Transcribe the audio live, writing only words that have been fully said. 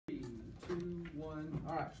everyone.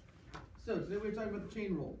 All right. So today we're talking about the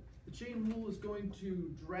chain rule. The chain rule is going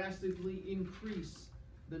to drastically increase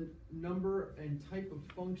the number and type of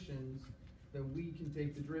functions that we can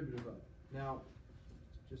take the derivative of. Now,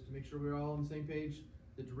 just to make sure we're all on the same page,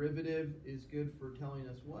 the derivative is good for telling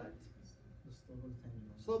us what? The slope of the tangent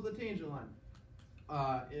line. Slope of the tangent line.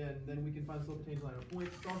 And then we can find the slope of the tangent line of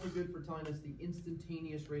points. It's also good for telling us the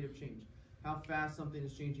instantaneous rate of change, how fast something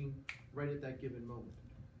is changing right at that given moment.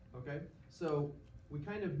 Okay? So we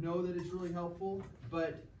kind of know that it's really helpful,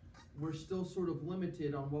 but we're still sort of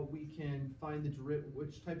limited on what we can find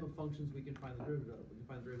which type of functions we can find the derivative of. We can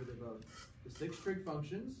find the derivative of the 6 trig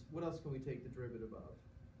functions. What else can we take the derivative of?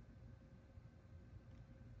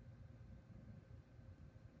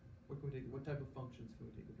 What type of functions can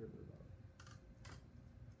we take the derivative of?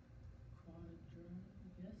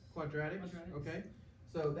 Quadratics. Okay.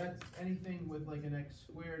 So that's anything with like an x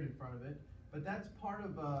squared in front of it. But that's part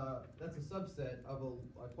of that's a subset of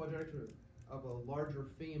a quadratic of a larger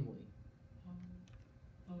family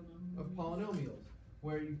of polynomials,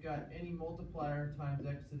 where you've got any multiplier times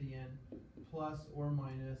x to the n plus or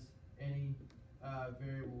minus any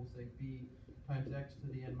variable, say b times x to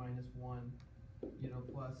the n minus 1,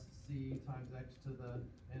 plus c times x to the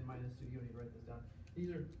n minus 2. You don't need to write this down.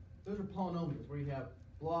 Those are polynomials where you have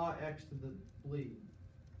blah x to the blee,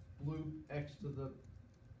 bloop x to the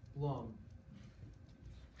blum,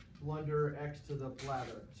 blunder x to the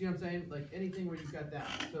blather. See what I'm saying? Like anything where you've got that.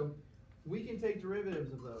 So we can take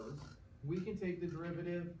derivatives of those. We can take the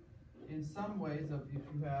derivative in some ways of if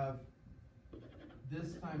you have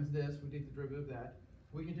this times this, we take the derivative of that.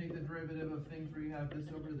 We can take the derivative of things where you have this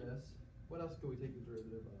over this. What else can we take the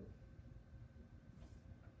derivative of?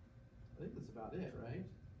 I think that's about it, right?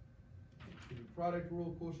 The product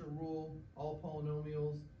rule, quotient rule, all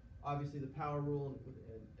polynomials, obviously the power rule,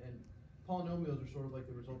 and polynomials are sort of like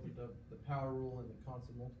the resultant of the power rule and the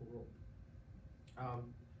constant multiple rule.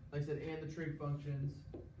 Like I said, and the trig functions,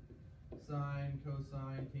 sine,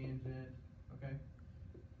 cosine, tangent, okay?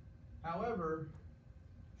 However,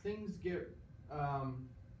 things get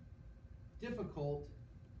difficult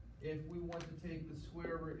if we want to take the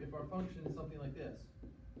square root, if our function is something like this.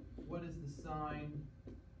 What is the sine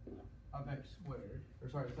of x squared? Or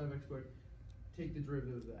sorry, sine of x squared. Take the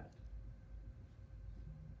derivative of that.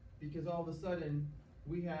 Because all of a sudden,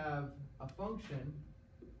 we have a function,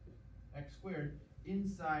 x squared,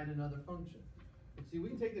 inside another function. See, we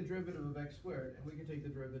can take the derivative of x squared, and we can take the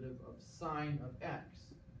derivative of sine of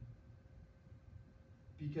x,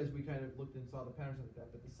 because we kind of looked and saw the patterns of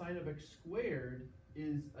that. But the sine of x squared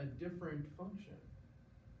is a different function,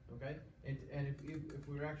 okay? And if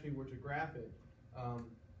we actually were to graph it,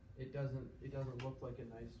 it doesn't look like a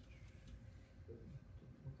nice,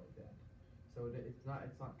 look like that. So it's not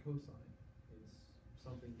cosine. It's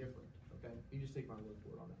something different, okay? You just take my word for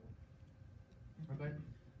it on that one, okay?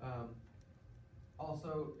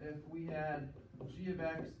 Also, if we had g of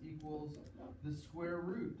x equals the square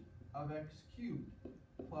root of x cubed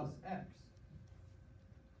plus x,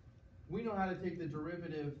 we know how to take the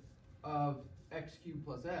derivative of x cubed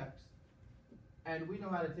plus x, and we know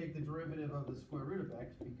how to take the derivative of the square root of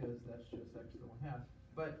x, because that's just x to the 1/2.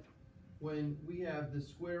 But when we have the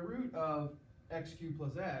square root of x cubed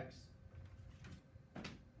plus x,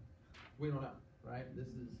 we don't know, right? This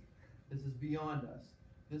is beyond us.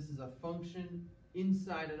 This is a function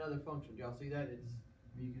inside another function. Do y'all see that?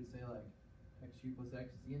 You could say like x cubed plus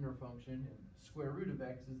x is the inner function, and square root of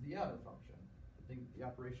x is the outer function. I think the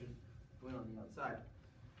operation went on the outside.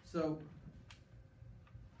 So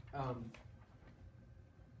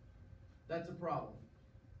that's a problem.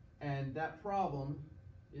 And that problem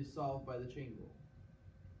is solved by the chain rule.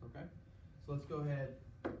 Okay? So let's go ahead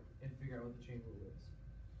and figure out what the chain rule is.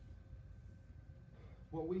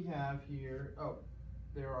 What we have here,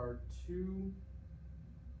 there are 2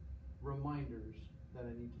 reminders that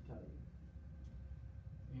I need to tell you.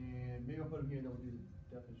 And maybe I'll put them here and then we'll do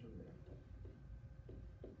the definition over there.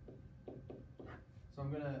 So I'm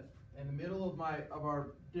gonna, in the middle of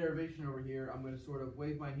our derivation over here, I'm gonna sort of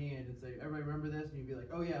wave my hand and say, everybody remember this? And you'd be like,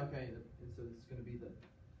 oh yeah, okay. And so this is gonna be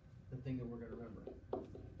the thing that we're gonna remember.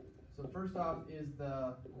 So first off is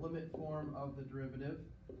the limit form of the derivative.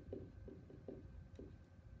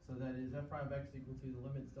 So that is f prime of x equal to the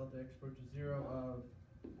limits delta x approaches 0 of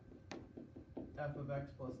f of x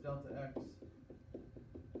plus delta x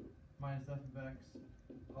minus f of x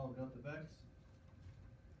all of delta of x,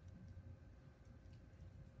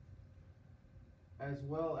 as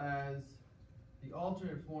well as the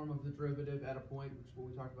alternate form of the derivative at a point, which is what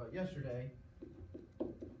we talked about yesterday.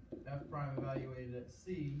 F prime evaluated at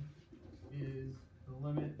c is the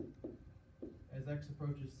limit as x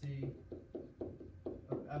approaches c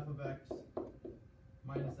f of x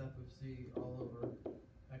minus f of c all over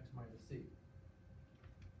x minus c.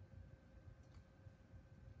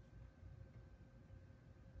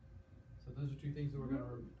 So those are two things that we're going to...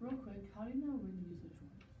 Real quick, how do you know when to use which one?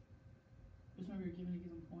 Just when you're given a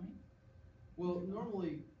given point? Well,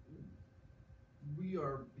 normally, we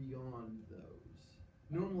are beyond those.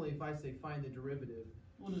 Normally, if I say find the derivative,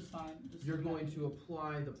 We'll just find. you're going to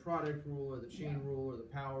apply the product rule or the chain Yeah. rule or the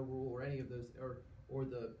power rule or any of those, or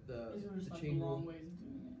the These were just the like chain the long rule. ways of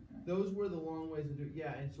doing it, right? Those were the long ways to do it,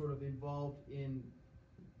 yeah, and sort of involved in,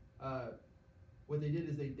 what they did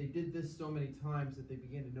is they did this so many times that they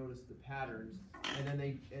began to notice the patterns, and then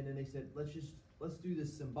they said, let's do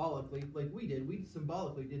this symbolically, like we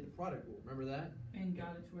symbolically did the product rule, remember that? And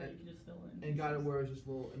got it to where you could just fill in. And got it where it's just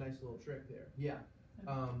a nice little trick there, yeah.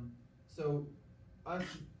 So,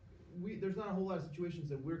 there's not a whole lot of situations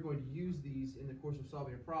that we're going to use these in the course of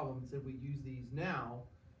solving a problem. Instead, we use these now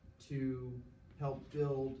to help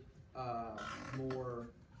build more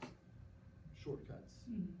shortcuts.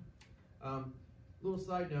 Mm-hmm. Little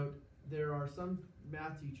side note, there are some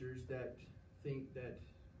math teachers that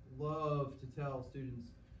love to tell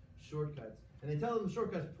students shortcuts. And they tell them the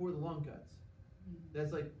shortcuts before the long cuts.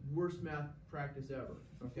 That's like worst math practice ever,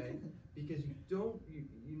 okay? Because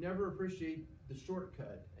you never appreciate the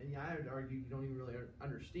shortcut, and I would argue you don't even really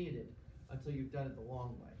understand it until you've done it the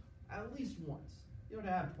long way. At least once. You don't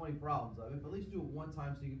have 20 problems of it, but at least do it one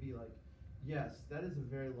time so you can be like, yes, that is a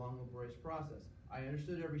very long, laborious process. I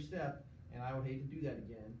understood every step, and I would hate to do that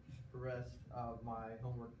again for the rest of my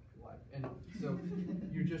homework life. And so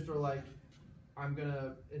you just are like, and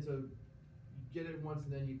so you get it once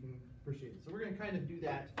and then you can appreciate it. So we're going to kind of do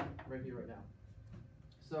that right here, right now.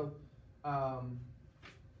 So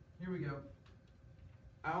here we go.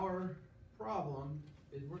 Our problem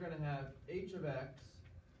is we're going to have h of x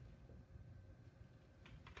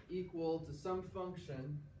equal to some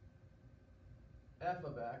function f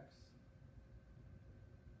of x,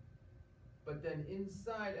 but then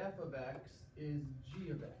inside f of x is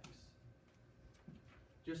g of x.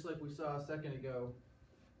 Just like we saw a second ago,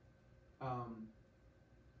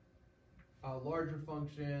 a larger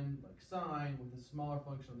function like sine with a smaller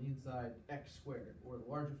function on the inside, x squared, or the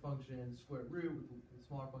larger function square root with the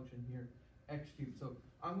smaller function here, x cubed. So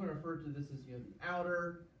I'm going to refer to this as the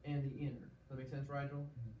outer and the inner. Does that make sense, Rigel?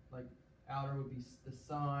 Mm-hmm. Like outer would be the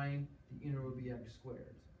sine, the inner would be x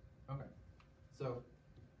squared. Okay, so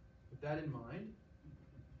with that in mind,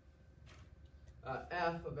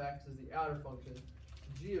 f of x is the outer function,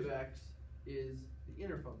 g of x is the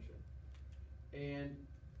inner function, and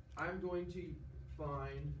I'm going to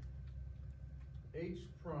find h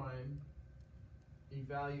prime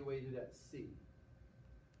evaluated at c,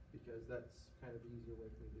 because that's kind of the easier way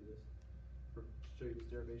for me to do this, to show you this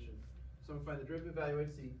derivation. So I'm going to find the derivative evaluated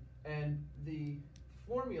at c, and the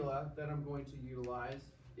formula that I'm going to utilize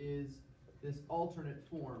is this alternate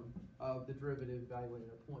form of the derivative evaluated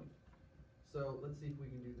at a point. So let's see if we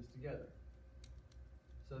can do this together.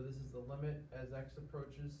 So this is the limit as x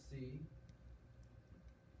approaches c.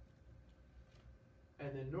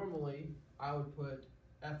 And then normally I would put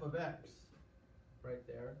f of x right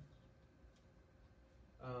there.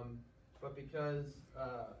 But because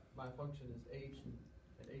my function is h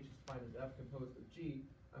and h is defined as f composed of g,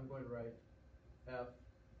 I'm going to write f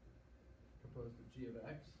composed of g of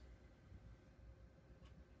x.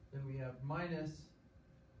 Then we have minus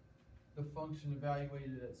the function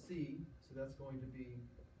evaluated at c, so that's going to be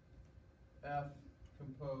f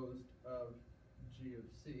composed of g of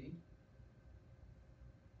c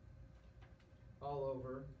all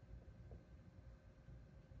over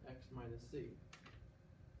x minus c.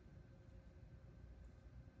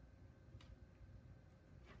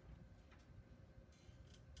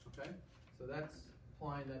 Okay, so that's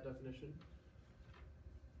applying that definition.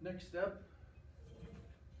 Next step,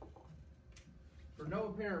 for no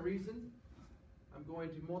apparent reason, I'm going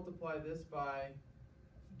to multiply this by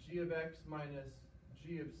g of x minus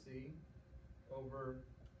g of c over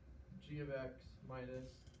g of x minus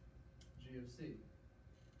g of c.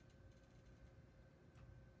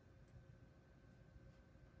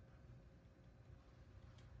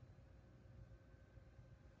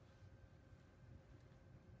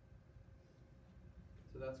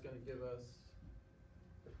 So that's going to give us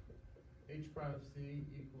h prime of c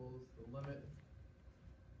equals the limit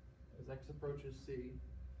as x approaches c.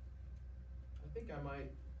 I think I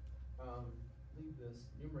might leave this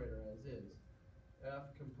numerator as is.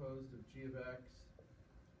 F composed of g of x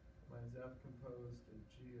minus f composed of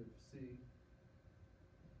g of c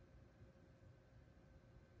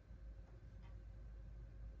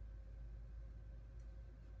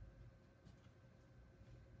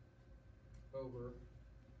over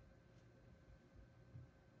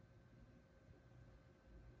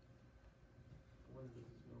when this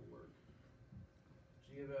is going to work.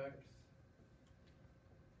 G of x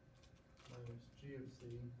minus G of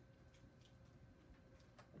C times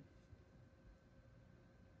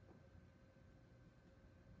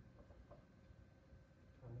G of x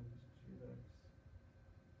minus G of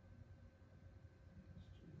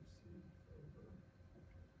C over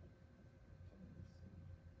times C.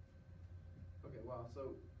 Okay, wow,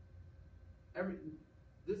 so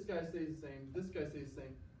this guy stays the same, this guy stays the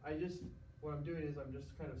same. What I'm doing is I'm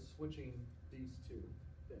just kind of switching these two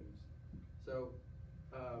things. So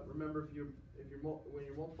remember, when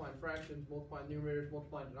you're multiplying fractions, multiplying numerators,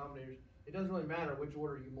 multiplying denominators, it doesn't really matter which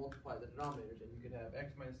order you multiply the denominators in. You could have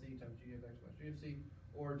x minus c times g of x minus g of c,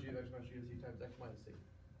 or g of x minus g of c times x minus c.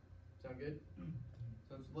 Sound good?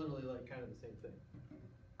 So it's literally like kind of the same thing.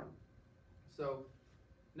 So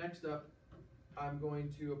next up, I'm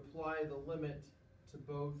going to apply the limit to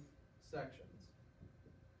both sections.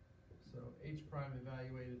 So h prime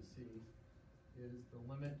evaluated c is the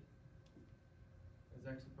limit as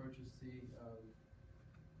x approaches c of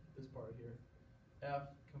this part here,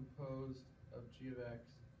 f composed of g of x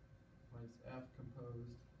minus f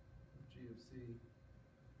composed of g of c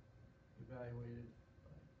evaluated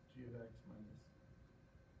by g of x minus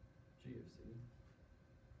g of c.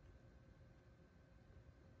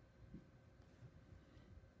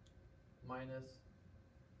 Minus,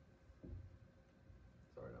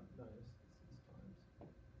 sorry, not minus, it's times.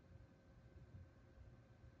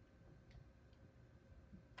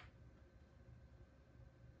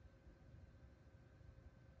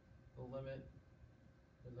 The limit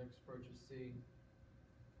as x approaches c,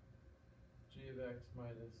 g of x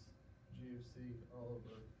minus g of c all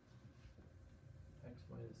over x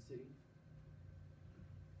minus c.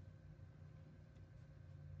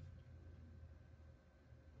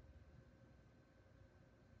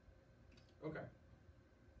 Okay.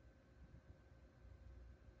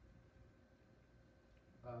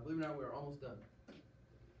 Believe it or not, we're almost done.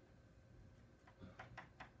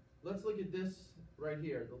 Let's look at this right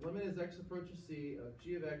here. The limit as x approaches c of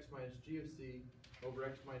g of x minus g of c over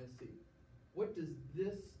x minus c. What does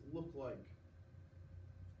this look like?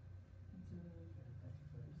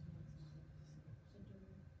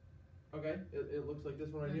 Okay, it looks like this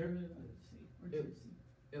one right here.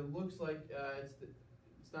 It looks like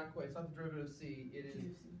it's not the derivative of c.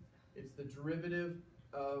 It's the derivative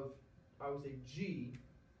of, I would say, g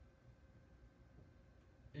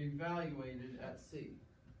evaluated at c.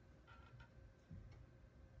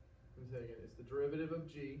 Let me say it again. It's the derivative of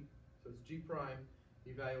g, so it's g prime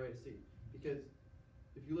evaluated at c. Because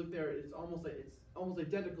if you look there, it's almost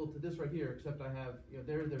identical to this right here, except I have,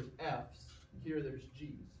 there's f's, here there's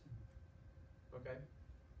g's. Okay,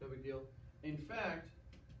 no big deal. In fact,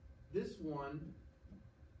 this one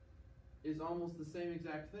is almost the same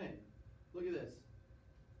exact thing. Look at this.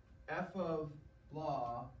 F of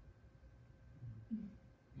blah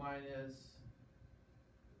minus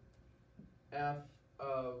f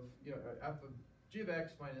of, f of g of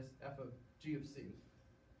x minus f of g of c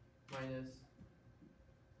minus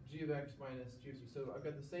g of x minus g of c. So I've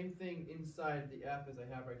got the same thing inside the f as I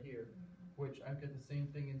have right here, which I've got the same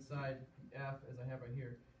thing inside the f as I have right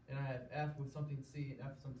here. And I have f with something c and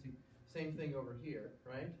f with something c. Same thing over here,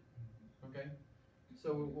 right? Okay?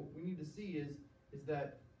 So what we need to see is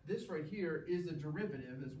that this right here is a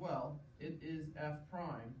derivative as well. It is f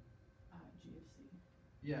prime. G of c.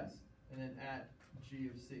 Yes, and then at g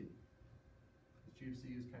of c. G of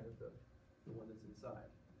c is kind of the one that's inside.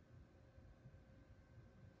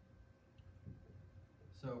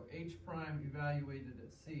 So h prime evaluated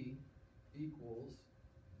at c equals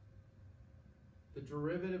the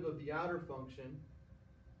derivative of the outer function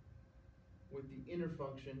with the inner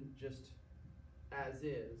function just as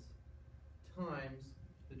is times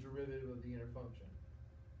the derivative of the inner function.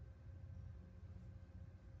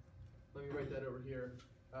 Let me write that over here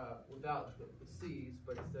without the c's,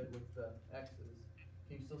 but instead with the x's.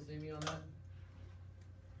 Can you still see me on that?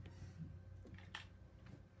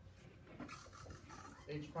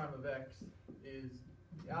 H prime of x is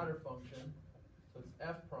the outer function, so it's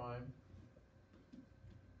f prime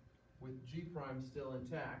with g prime still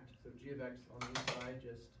intact, so g of x on the inside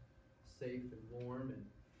just safe and warm and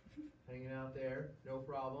hanging out there, no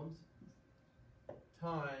problems,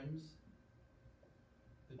 times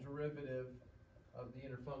the derivative of the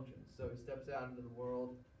inner function. So he steps out into the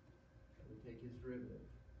world and we take his derivative.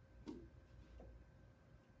 So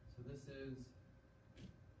this is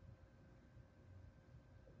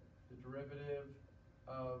the derivative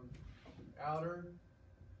of the outer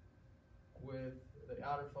with the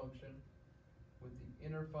outer function with the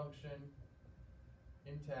inner function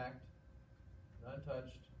intact,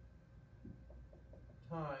 untouched,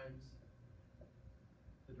 times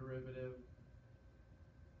the derivative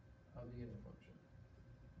of the inner function.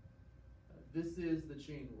 This is the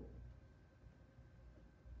chain rule.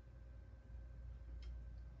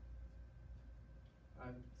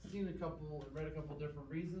 I've seen read a couple different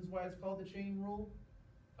reasons why it's called the chain rule.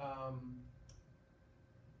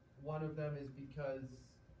 One of them is because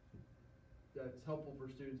it's helpful for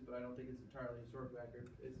students, but I don't think it's entirely historically accurate.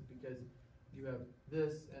 It's because you have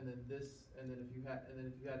this, and then this, and then if you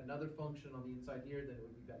had another function on the inside here, then it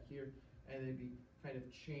would be back here, and it'd be kind of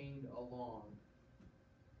chained along.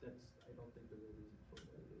 I don't think the real reason for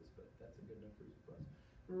what it is, but that's a good enough reason for us.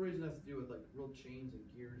 The reason has to do with like real chains and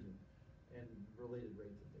gears and related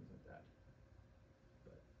rates and things like that.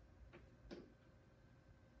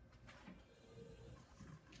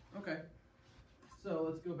 Okay, so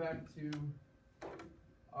let's go back to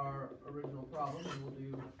our original problem and we'll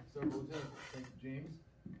do several examples. Thank you, James.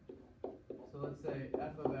 So let's say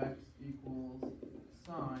f of x equals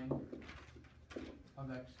sine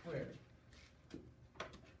of x squared.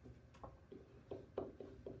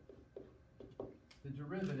 The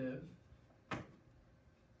derivative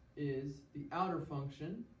is the outer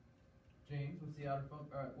function. James, what's the outer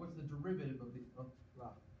function? What's the derivative of the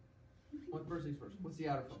first things first? What's the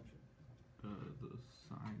outer function? The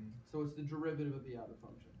sine. So it's the derivative of the outer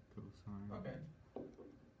function. Cosine. Okay.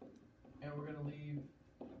 And we're going to leave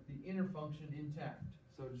the inner function intact.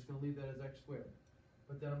 So we're just going to leave that as x squared.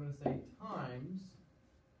 But then I'm going to say times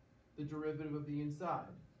the derivative of the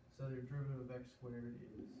inside. So the derivative of x squared is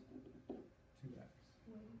 2x.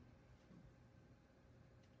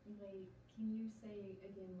 Wait, can you say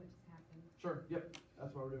again what just happened? Sure, yep,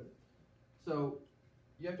 that's what we're doing. So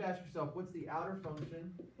you have to ask yourself, what's the outer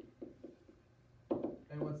function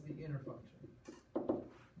and what's the inner function?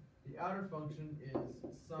 The outer function is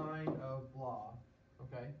sine of blah,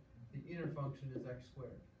 okay? The inner function is x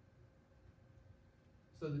squared.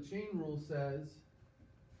 So the chain rule says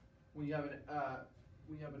when you have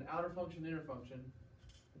an outer function, inner function,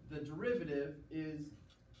 the derivative is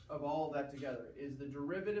of all of that together is the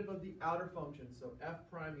derivative of the outer function. So f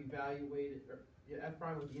prime evaluated, or f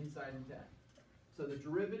prime with the inside intact. So the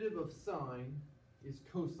derivative of sine is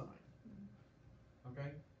cosine.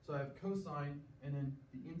 Okay, so I have cosine, and then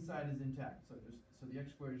the inside is intact. So the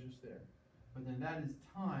x squared is just there. But then that is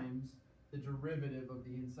times the derivative of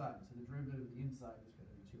the inside. So the derivative of the inside is going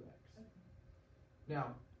to be 2x. Okay.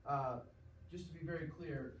 Now, just to be very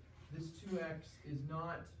clear, this 2x is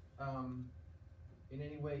not in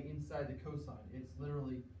any way inside the cosine. It's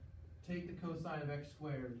literally take the cosine of x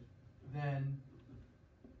squared, then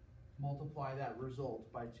multiply that result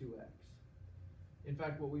by 2x. In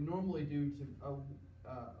fact, what we normally do to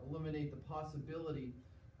eliminate the possibility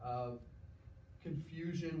of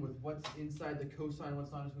confusion with what's inside the cosine,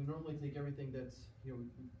 what's not, is we normally take everything that's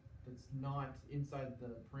that's not inside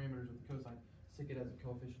the parameters of the cosine, stick it as a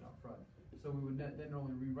coefficient out front. So we would then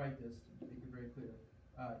normally rewrite this to make it very clear.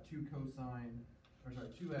 2x cosine of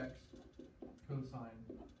x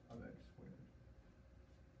squared.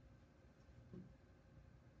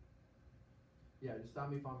 Yeah, just stop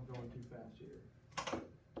me if I'm going too fast here.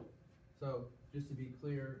 So, just to be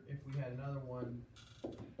clear, if we had another one,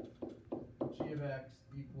 g of x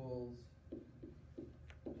equals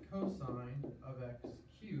cosine of x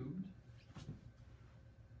cubed,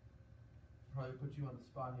 probably put you on the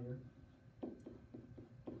spot here.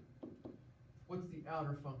 What's the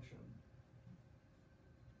outer function?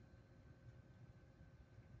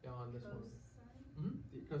 On this one.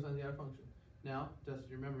 The cosine of the outer function. Now, test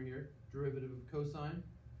your memory here. Derivative of cosine.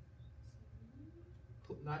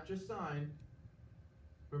 Not just sine.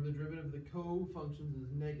 Remember, the derivative of the co-functions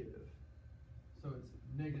is negative. So it's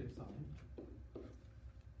negative sine.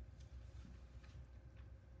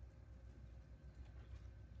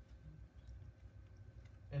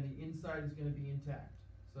 And the inside is going to be intact.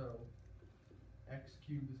 So x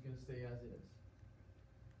cubed is going to stay as is.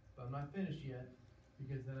 But I'm not finished yet,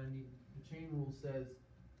 because then I need, the chain rule says,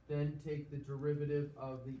 then take the derivative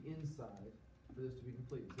of the inside for this to be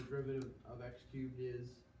complete. So the derivative of x cubed is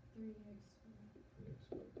 3x squared. 3x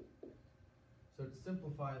squared. So to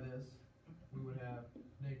simplify this, we would have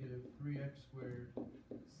negative 3x squared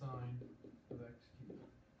sine of x cubed.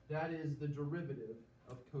 That is the derivative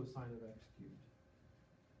of cosine of x cubed.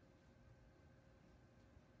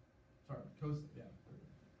 Sorry, cosine, yeah.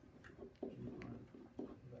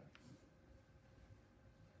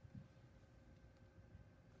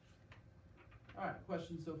 All right,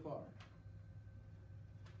 questions so far?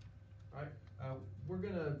 All right, we're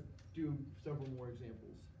gonna do several more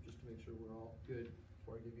examples just to make sure we're all good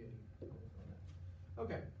before I give you any comments on that.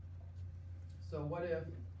 Okay, so what if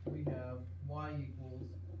we have y equals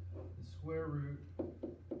the square root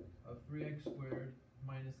of 3x squared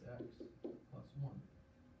minus x plus 1.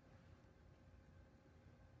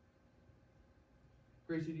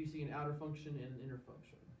 Gracie, do you see an outer function and an inner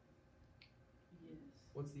function? Yes.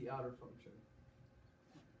 What's the outer function?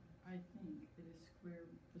 I think it is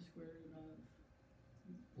the square root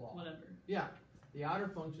of Log. whatever. Yeah, the outer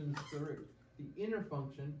function is the square root. The inner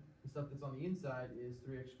function, the stuff that's on the inside, is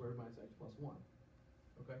 3x squared minus x plus 1.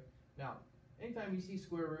 Okay? Now, anytime you see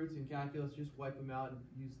square roots in calculus, just wipe them out and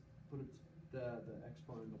put the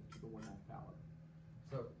exponent to the 1/2 power.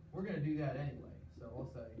 So we're going to do that anyway. So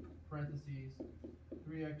I'll say parentheses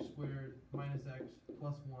 3x squared minus x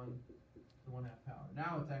plus 1 to the 1/2 power.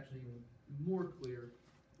 Now it's actually even more clear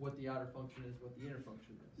what the outer function is, what the inner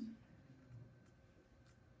function is.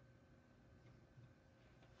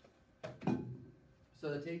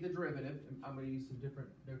 So to take the derivative, I'm going to use some different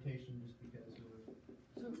notation just because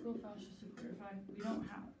So real fast, just to clarify, we don't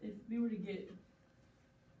have, if we were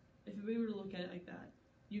to look at it like that,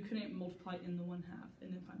 you couldn't multiply in the 1/2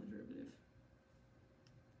 and then find the derivative.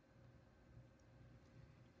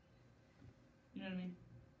 You know what I mean?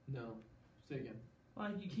 no. Say again.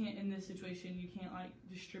 Like you can't, in this situation, you can't like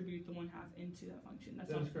distribute the 1/2 into that function. That's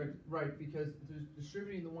That not is correct. Right, because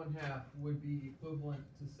distributing the 1/2 would be equivalent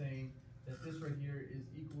to saying that this right here is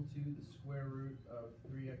equal to the square root of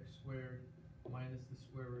 3x squared minus the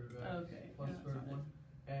square root of x Okay, plus yeah, square root of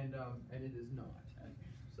that's 1, and it is not. Okay.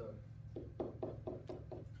 So,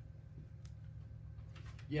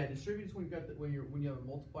 yeah, distributes when you have a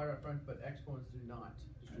multiplier up front, but exponents do not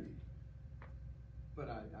distribute. But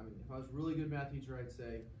I mean, if I was a really good math teacher, I'd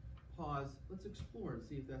say, pause, let's explore and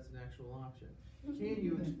see if that's an actual option.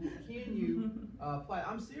 Can you apply?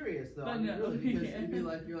 I'm serious though. I mean, no, really, because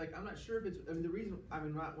yeah. you're like, I'm not sure if it's. I mean,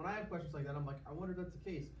 when I have questions like that, I'm like, I wonder if that's the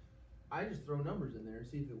case. I just throw numbers in there and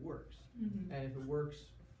see if it works. Mm-hmm. And if it works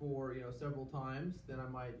for several times, then I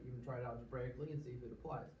might even try it algebraically and see if it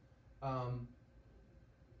applies.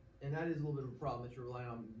 And that is a little bit of a problem that you're relying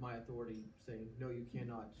on my authority saying no, you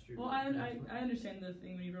cannot distribute. Well, I understand the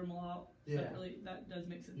thing when you draw them all out Yeah. separately. That does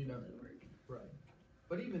make sense. You know. That it work. Right.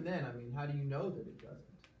 But even then, I mean, how do you know that it doesn't?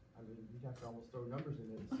 I mean, you'd have to almost throw numbers in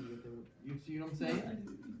there to see if it would. You see what I'm saying?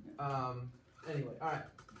 Anyway, all right.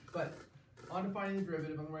 But on defining the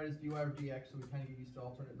derivative, I'm going to write as dy over dx, so we kind of get used to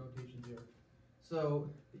alternate notations here.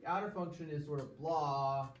 So the outer function is sort of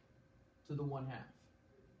blah to the 1/2.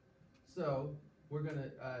 So we're going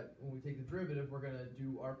to, when we take the derivative, we're going to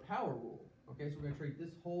do our power rule. Okay, so we're going to treat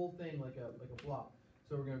this whole thing like a blah.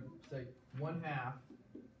 So we're going to say 1/2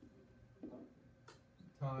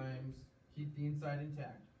 times, keep the inside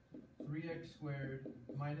intact, 3x squared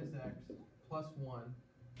minus x plus 1,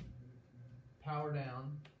 power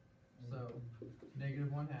down, so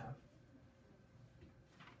negative 1/2.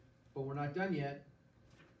 But we're not done yet.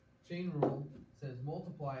 Chain rule says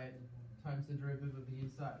multiply it times the derivative of the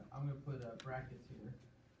inside. I'm going to put brackets here.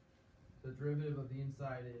 The derivative of the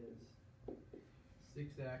inside is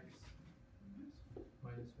 6x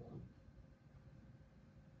minus 1.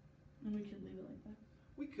 And we could leave it like that.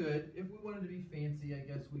 We could, if we wanted to be fancy, I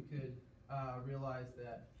guess we could realize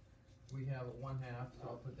that we have a 1/2, so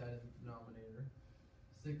I'll put that in the denominator.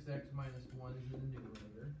 6x minus 1 is in the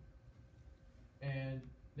numerator. And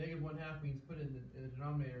negative 1/2 means put it in the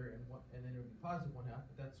denominator, and then it would be positive 1/2,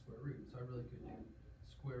 but that's square root. So I really could do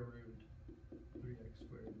square root 3x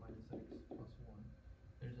squared minus x plus 1.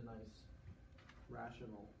 There's a nice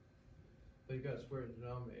rational. But you've got to square the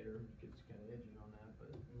denominator, it gets kind of edgy on that,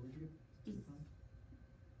 but.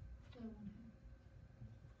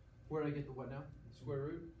 Where did I get the what now? Square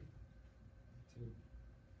root? 2.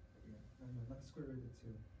 Yeah. No, not the square root of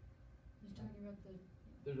 2. He's talking about the.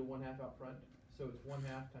 There's a 1/2 out front, so it's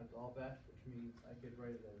 1/2 times all that, which means I could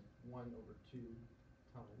write it as 1 over 2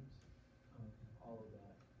 times all of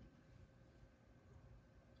that.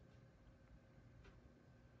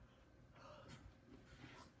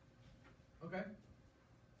 Okay.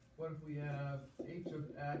 What if we have h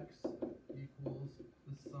of x equals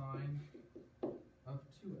the sine of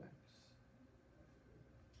 2x?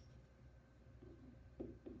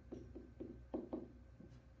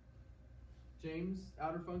 James,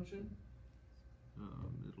 outer function?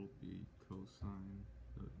 It'll be cosine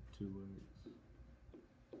of 2x.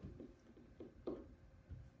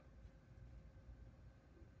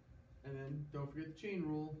 And then don't forget the chain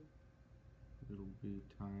rule. It'll be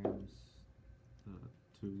times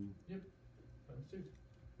 2. Times 2.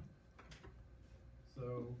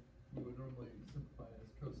 So you would normally simplify it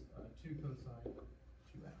as 2 cosine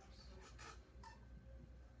 2x.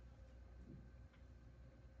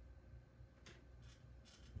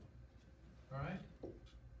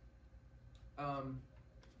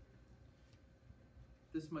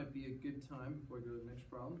 this might be a good time before I go to the next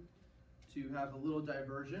problem to have a little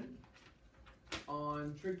diversion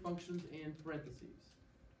on trig functions and parentheses.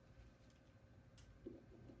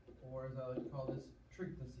 Or as I like to call this,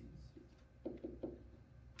 trigtheses.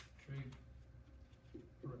 Trig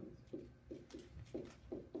parentheses.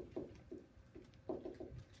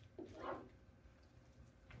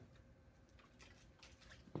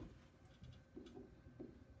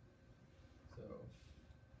 So,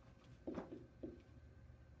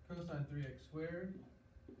 cosine 3x squared,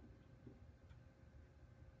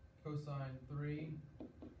 cosine 3x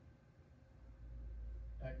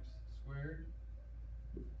squared,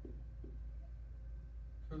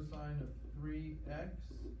 cosine of 3x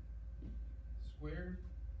squared,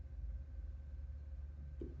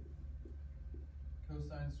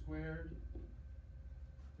 cosine squared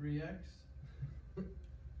 3x.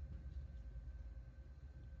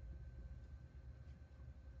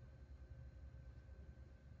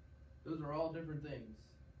 Those are all different things,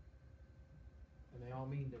 and they all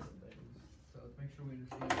mean different things. So let's make sure we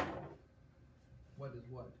understand what is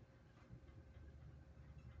what.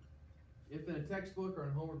 If in a textbook or in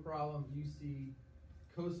a homework problem you see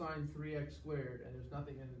cosine 3x squared and there's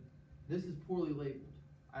nothing in it, this is poorly labeled.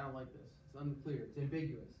 I don't like this. It's unclear. It's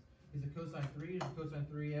ambiguous. Is it cosine 3? Is it cosine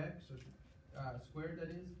 3x or squared, that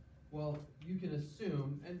is? Well, you can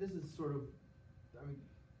assume, and this is sort of, I mean,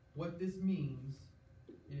 what this means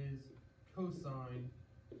is cosine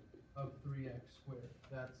of 3x squared.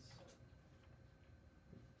 That's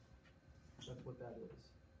what that is.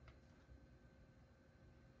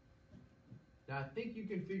 Now I think you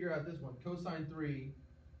can figure out this one, cosine 3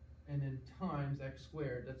 and then times x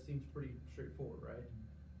squared. That seems pretty straightforward, right?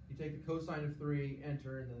 You take the cosine of 3,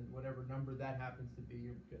 enter, and then whatever number that happens to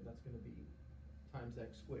be, that's going to be times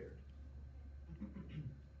x squared.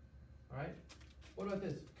 Alright? What about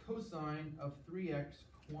this? Cosine of 3x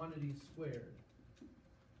quantity squared.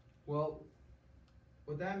 Well,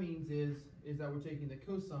 what that means is that we're taking the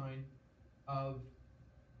cosine of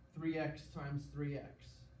 3x times 3x.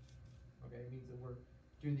 Okay, it means that we're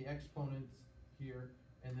doing the exponents here,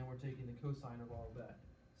 and then we're taking the cosine of all of that.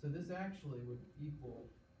 So this actually would equal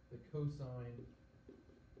the cosine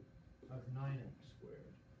of 9x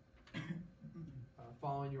squared,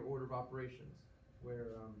 following your order of operations, where,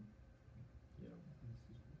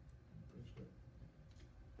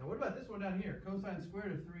 Now what about this one down here? Cosine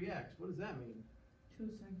squared of 3x. What does that mean?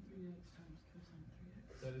 Cosine 3x times cosine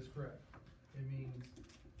 3x. That is correct. It means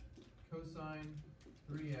cosine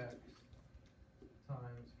 3x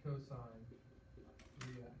times cosine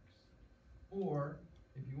 3x. Or,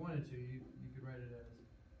 if you wanted to, you could write it as,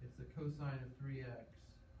 it's the cosine of 3x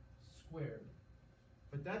squared.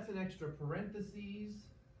 But that's an extra parentheses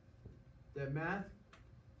that math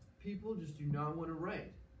people just do not want to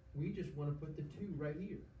write. We just want to put the 2 right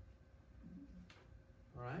here.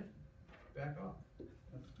 Alright? Back off.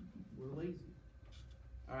 We're lazy.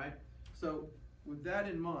 Alright? So, with that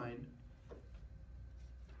in mind,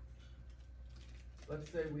 let's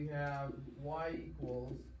say we have y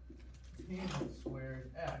equals tangent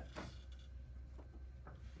squared x,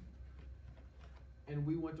 and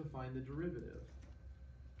we want to find the derivative.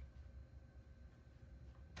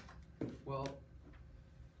 Well,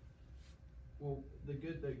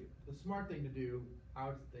 the smart thing to do, I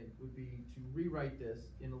would think, would be to rewrite this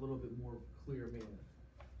in a little bit more clear manner.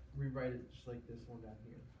 Rewrite it just like this one down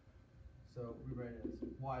here. So rewrite it as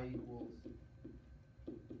y equals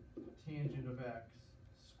tangent of x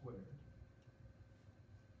squared.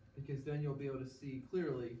 Because then you'll be able to see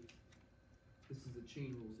clearly this is a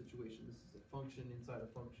chain rule situation. This is a function inside a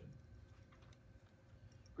function.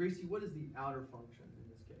 Gracie, what is the outer function in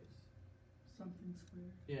this case? Something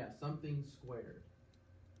squared. Yeah, something squared.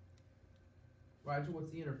 Rigel, what's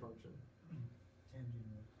the inner function?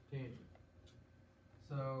 Tangent. Tangent.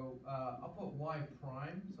 So I'll put y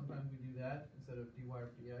prime. Sometimes we do that instead of dy or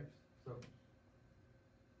dx. So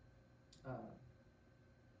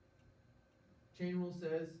chain rule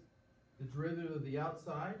says the derivative of the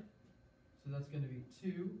outside. So that's going to be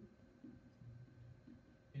 2.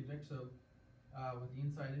 Okay, next, so with the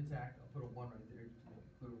inside intact, I'll put a 1 right there just to make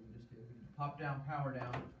it clear what we just did. We can pop down, power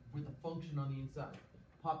down with the function on the inside.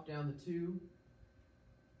 Pop down the 2,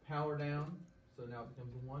 power down, so now it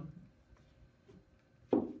becomes a 1.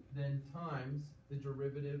 Then times the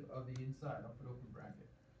derivative of the inside. I'll put open bracket.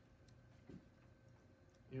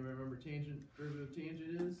 You remember tangent, derivative of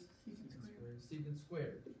tangent is? Secant squared. Secant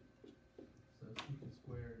squared. So secant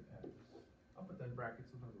squared x. I'll put that in brackets,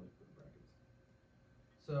 sometimes I like to put in brackets.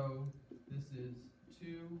 So this is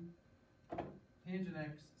 2 tangent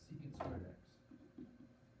x secant squared x.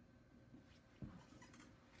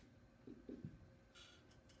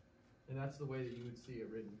 And that's the way that you would see it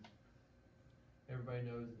written. Everybody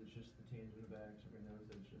knows that it's just the tangent of x, everybody knows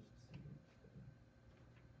that it's just secant.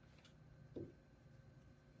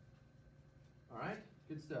 Alright,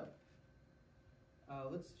 good stuff.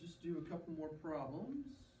 Let's just do a couple more problems.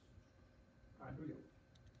 Alright, here we go.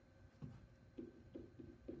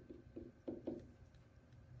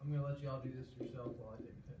 I'm gonna let y'all do this yourself while I take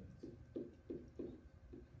attendance.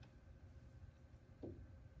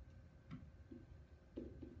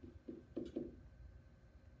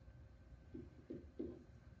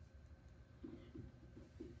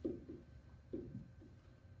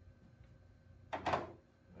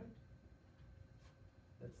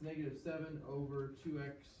 That's negative 7 over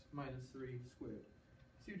 2x minus 3 squared.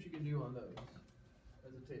 See what you can do on those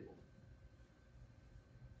as a table.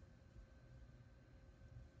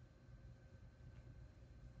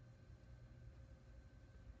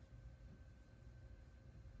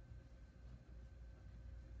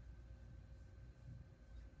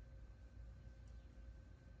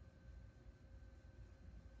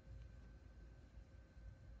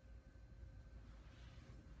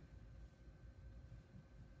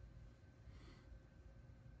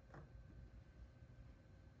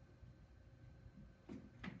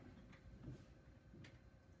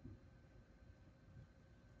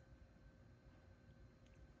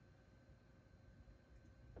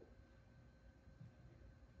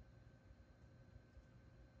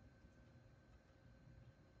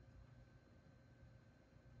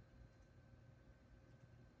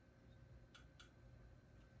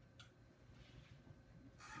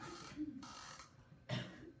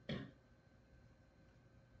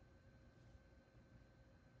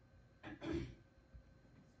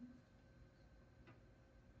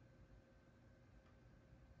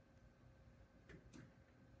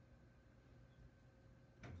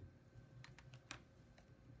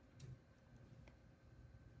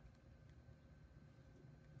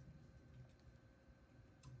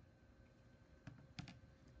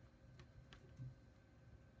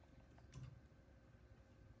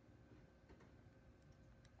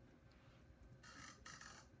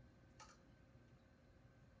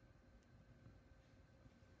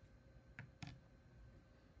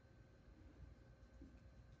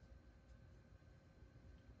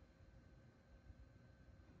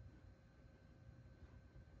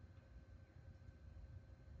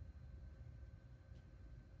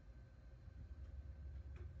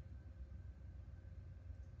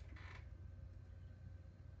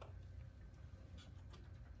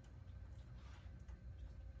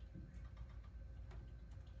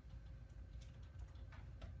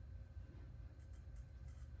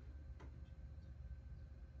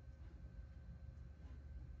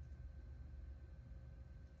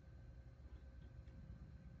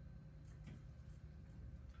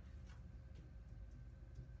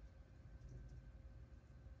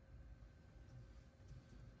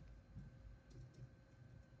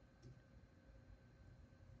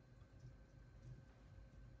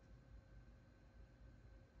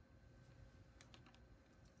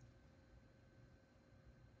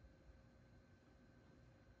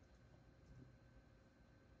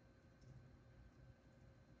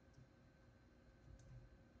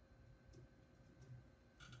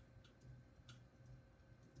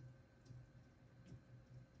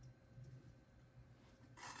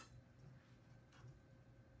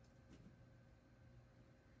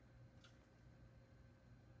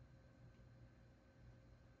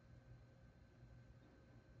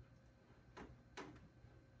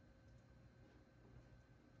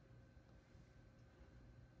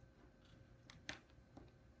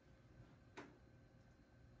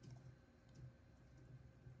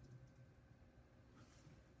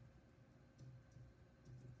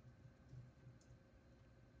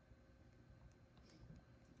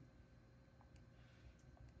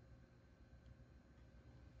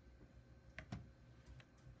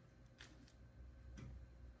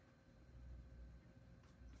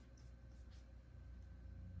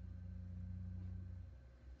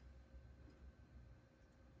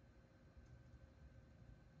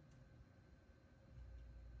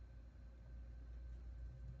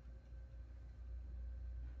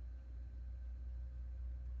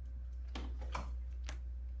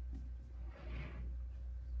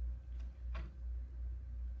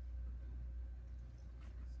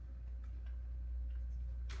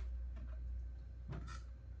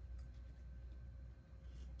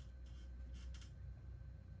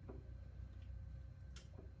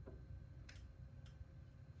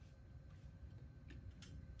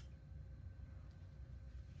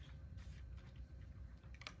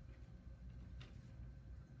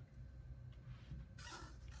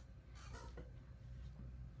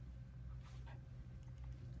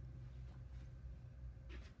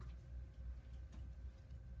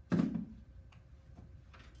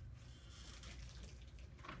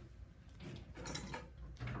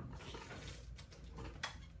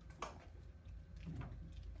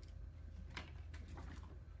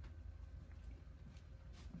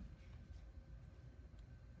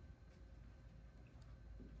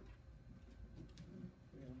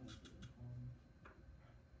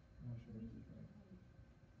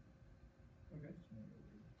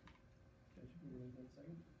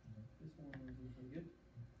 second. Okay. This one is looking good.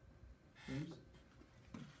 James?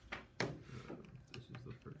 This is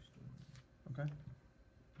the first one. Okay.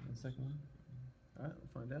 And the second one? Alright,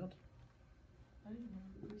 we'll find out. I didn't know.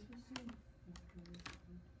 Are we supposed to?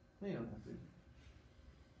 No, you don't have to.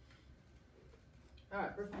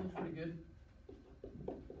 Alright, first one looks pretty good.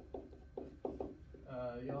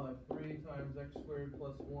 Y'all have 3 times x squared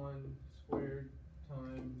plus 1 squared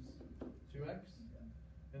times 2x. Yeah.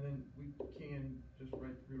 And then we can just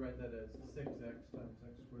rewrite that as 6x times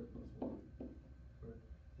x squared plus 1 squared.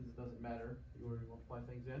 Since it doesn't matter the order you multiply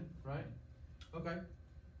things in, right? Okay,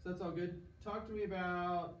 so that's all good. Talk to me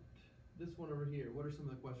about this one over here. What are some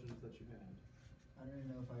of the questions that you had? I don't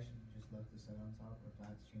even know if I should just left the 7 on top or if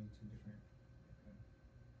I had to change 2 different. Okay.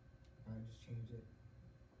 If I just change it.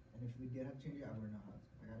 And if we did have to change it, I wouldn't know how to.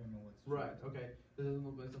 Like, I don't know what's. Right, okay. That doesn't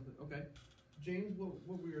look like something, okay. James, what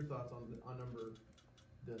were your thoughts on number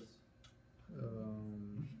this?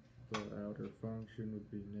 The outer function would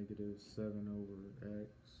be negative 7 over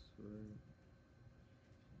x, right?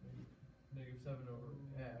 Negative 7 over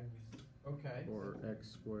x, okay. Or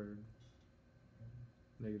x squared.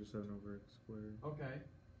 Negative 7 over x squared. Okay.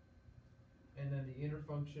 And then the inner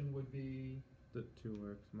function would be, The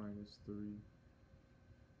 2x minus 3.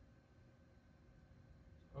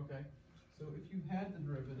 okay. So if you had the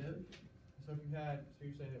derivative, so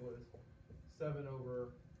you're saying it was 7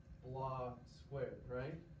 over blah squared,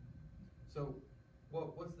 right? So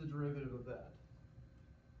what's the derivative of that?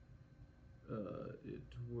 It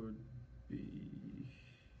would be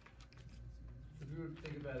If you would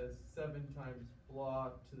think about it as 7 times blah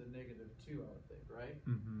to the negative 2, I would think, right?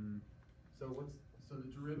 So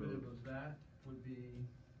the derivative of that would be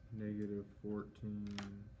negative 14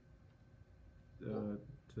 to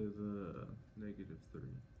the negative 3.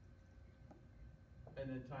 and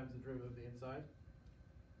then times the derivative of the inside,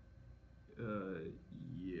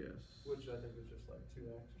 Yes. which I think was just like 2x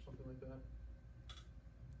or something like that.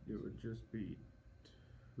 It would just be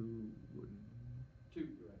 2, wouldn't it? 2,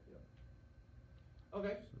 you're right, yeah.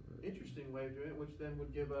 Okay, So that- interesting way of doing it, which then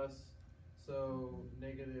would give us, so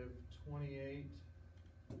negative 28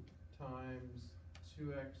 times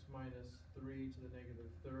 2x minus 3 to the negative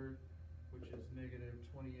third, which is negative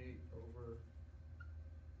 28 over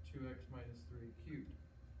 2x minus 3 cubed.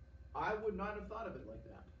 I would not have thought of it like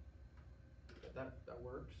that. That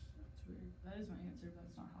works. That's weird. That is my answer, but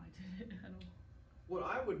that's not how I did it at all. What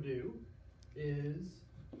I would do is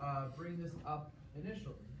bring this up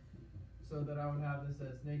initially, so that I would have this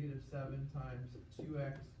as negative 7 times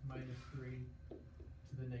 2x minus 3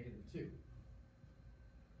 to the negative 2.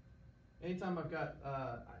 Anytime I've got,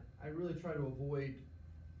 I really try to avoid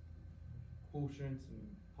quotients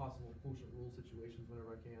and possible quotient rule situations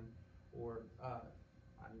whenever I can, or I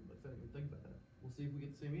didn't even think about that. We'll see if we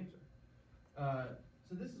get the same answer.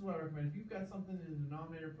 So this is what I recommend. If you've got something in the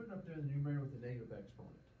denominator, put it up there in the numerator with a negative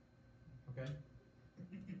exponent. Okay?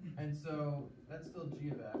 And so that's still g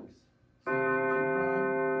of x. So g prime,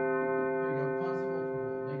 here we go, constant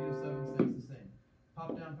multiple, negative 7 stays the same.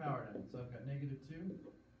 Pop down, power down. So I've got negative 2,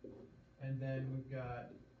 and then we've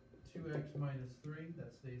got 2x minus 3,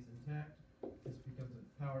 that stays intact. This becomes a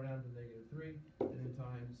power down to negative 3, and then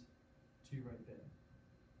times 2 right there.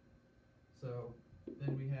 So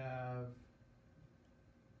then we have,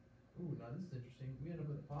 ooh, now this is interesting. We end up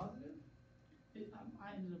with a positive?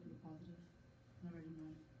 I ended up with a positive. Never did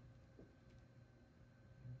mine.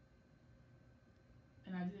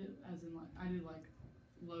 And I did it as in like, I did like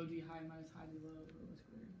low d high minus high d low over low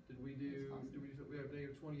squared. We have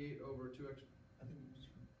negative 28 over 2x. I think we just.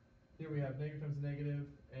 Here we have negative times a negative,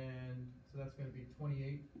 and so that's going to be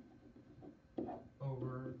 28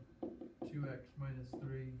 over 2x minus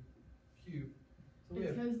 3 cubed. So we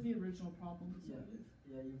It's have, because the original problem was Yeah. negative.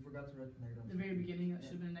 Yeah, you forgot to write the negative. The very beginning, that Yeah.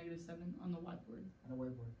 should have been a negative 7 on the whiteboard. On the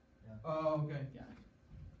whiteboard. Yeah. oh, okay. Yeah.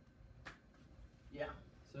 Yeah.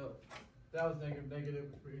 So that was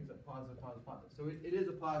negative, which brings up positive. So it is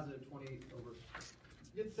a positive 28 over.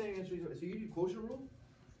 You get the same answer. So you do quotient rule?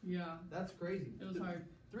 Yeah. That's crazy. It was hard.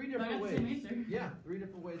 3 But I different got ways. the same answer. Yeah, 3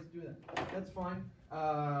 different ways to do that. That's fine.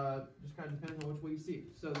 Just kind of depends on which way you see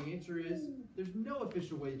it. So the answer is, there's no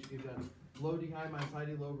official way that you can do it. Low d high minus high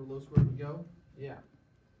d low over low squared would go. Yeah.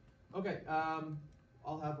 Okay.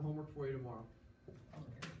 I'll have the homework for you tomorrow.